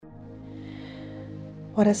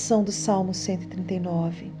Oração do Salmo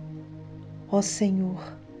 139. Ó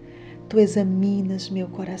Senhor, Tu examinas meu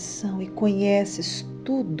coração e conheces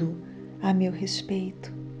tudo a meu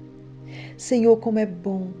respeito. Senhor, como é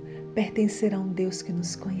bom pertencer a um Deus que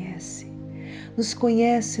nos conhece. Nos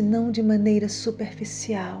conhece não de maneira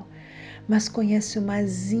superficial, mas conhece o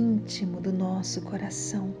mais íntimo do nosso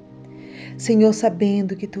coração. Senhor,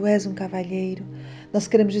 sabendo que Tu és um cavalheiro, nós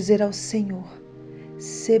queremos dizer ao Senhor: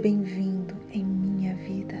 sê bem-vindo em minha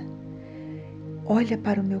vida. Olha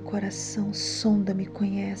para o meu coração, sonda-me,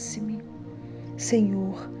 conhece-me.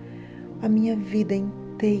 Senhor, a minha vida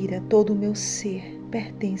inteira, todo o meu ser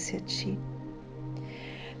pertence a Ti.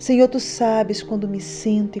 Senhor, Tu sabes quando me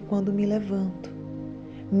sento e quando me levanto.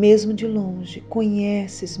 Mesmo de longe,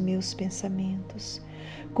 conheces meus pensamentos.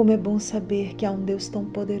 Como é bom saber que há um Deus tão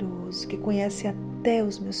poderoso, que conhece até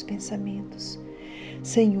os meus pensamentos.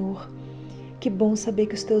 Senhor, que bom saber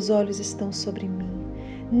que os Teus olhos estão sobre mim,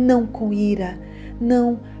 não com ira,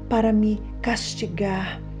 não para me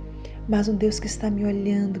castigar, mas um Deus que está me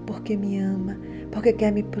olhando porque me ama, porque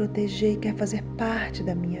quer me proteger e quer fazer parte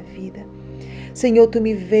da minha vida. Senhor, Tu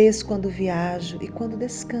me vês quando viajo e quando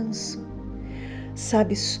descanso.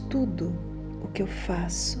 Sabes tudo o que eu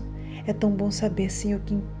faço. É tão bom saber, Senhor,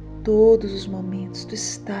 que em todos os momentos Tu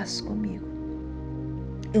estás comigo.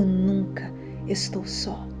 Eu nunca estou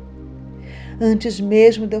só. Antes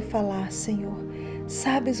mesmo de eu falar, Senhor,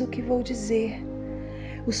 sabes o que vou dizer.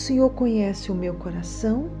 O Senhor conhece o meu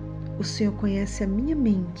coração, o Senhor conhece a minha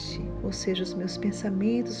mente, ou seja, os meus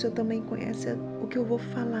pensamentos, o Senhor também conhece o que eu vou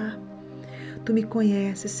falar. Tu me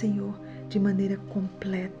conheces, Senhor, de maneira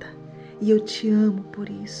completa e eu Te amo por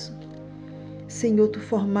isso. Senhor, Tu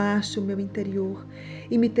formaste o meu interior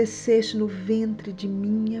e me teceste no ventre de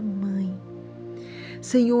minha mãe.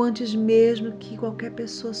 Senhor, antes mesmo que qualquer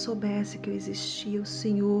pessoa soubesse que eu existia, o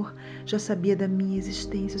Senhor já sabia da minha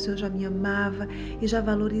existência, o Senhor já me amava e já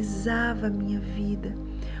valorizava a minha vida.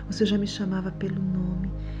 O Senhor já me chamava pelo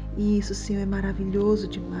nome. E isso, Senhor, é maravilhoso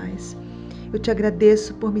demais. Eu Te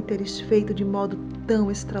agradeço por me teres feito de modo tão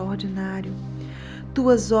extraordinário.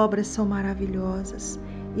 Tuas obras são maravilhosas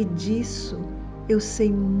e disso eu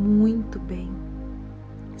sei muito bem.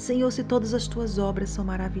 Senhor, se todas as Tuas obras são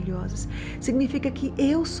maravilhosas, significa que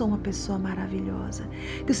eu sou uma pessoa maravilhosa,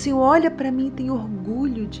 que o Senhor olha para mim e tem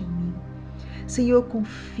orgulho de mim. Senhor, eu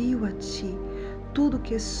confio a Ti tudo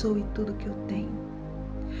que sou e tudo que eu tenho.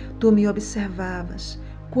 Tu me observavas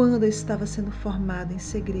quando eu estava sendo formado em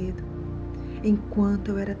segredo, enquanto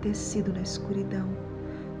eu era tecido na escuridão.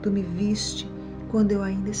 Tu me viste quando eu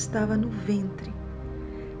ainda estava no ventre.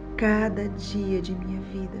 Cada dia de minha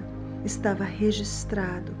vida estava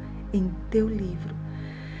registrado em Teu livro.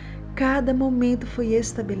 Cada momento foi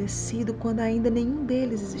estabelecido quando ainda nenhum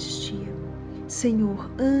deles existia. Senhor,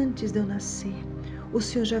 antes de eu nascer, o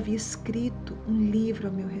Senhor já havia escrito um livro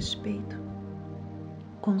a meu respeito,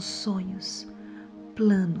 com sonhos,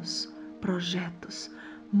 planos, projetos,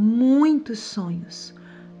 muitos sonhos,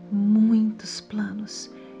 muitos planos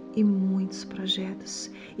e muitos projetos,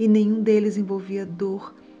 e nenhum deles envolvia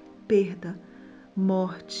dor, perda,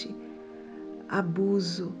 morte,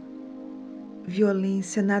 abuso,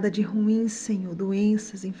 violência, nada de ruim, Senhor,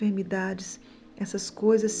 doenças, enfermidades. Essas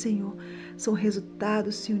coisas, Senhor, são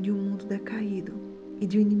resultados, Senhor, de um mundo decaído e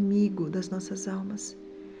de um inimigo das nossas almas.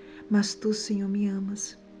 Mas Tu, Senhor, me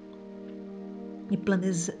amas e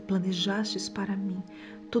planejastes para mim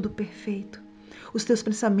tudo perfeito. Os Teus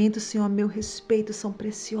pensamentos, Senhor, a meu respeito são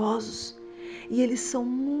preciosos e eles são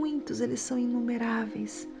muitos, eles são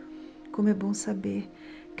inumeráveis. Como é bom saber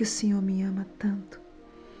que o Senhor me ama tanto.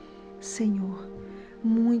 Senhor,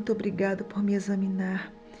 muito obrigado por me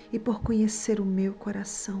examinar e por conhecer o meu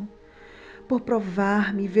coração, por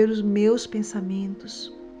provar-me e ver os meus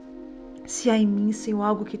pensamentos. Se há em mim, Senhor,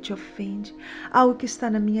 algo que Te ofende, algo que está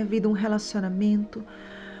na minha vida, um relacionamento,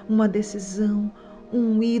 uma decisão,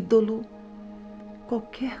 um ídolo,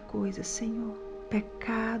 qualquer coisa, Senhor,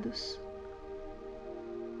 pecados,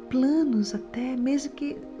 planos até, mesmo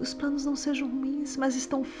que os planos não sejam ruins, mas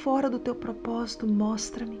estão fora do Teu propósito,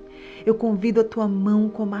 mostra-me. Eu convido a Tua mão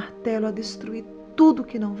com o martelo a destruir tudo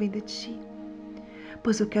que não vem de Ti,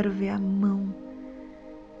 pois eu quero ver a mão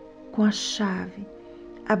com a chave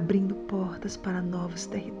abrindo portas para novos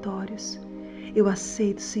territórios. Eu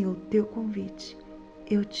aceito, Senhor, o Teu convite.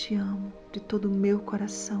 Eu Te amo de todo o meu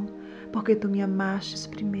coração, porque Tu me amastes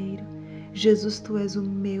primeiro. Jesus, Tu és o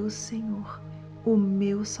meu Senhor, o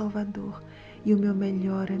meu Salvador e o meu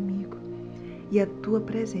melhor amigo. E a Tua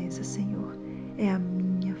presença, Senhor, é a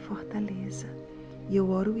minha fortaleza. E eu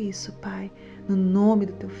oro isso, Pai, no nome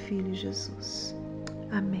do Teu Filho Jesus.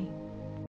 Amém.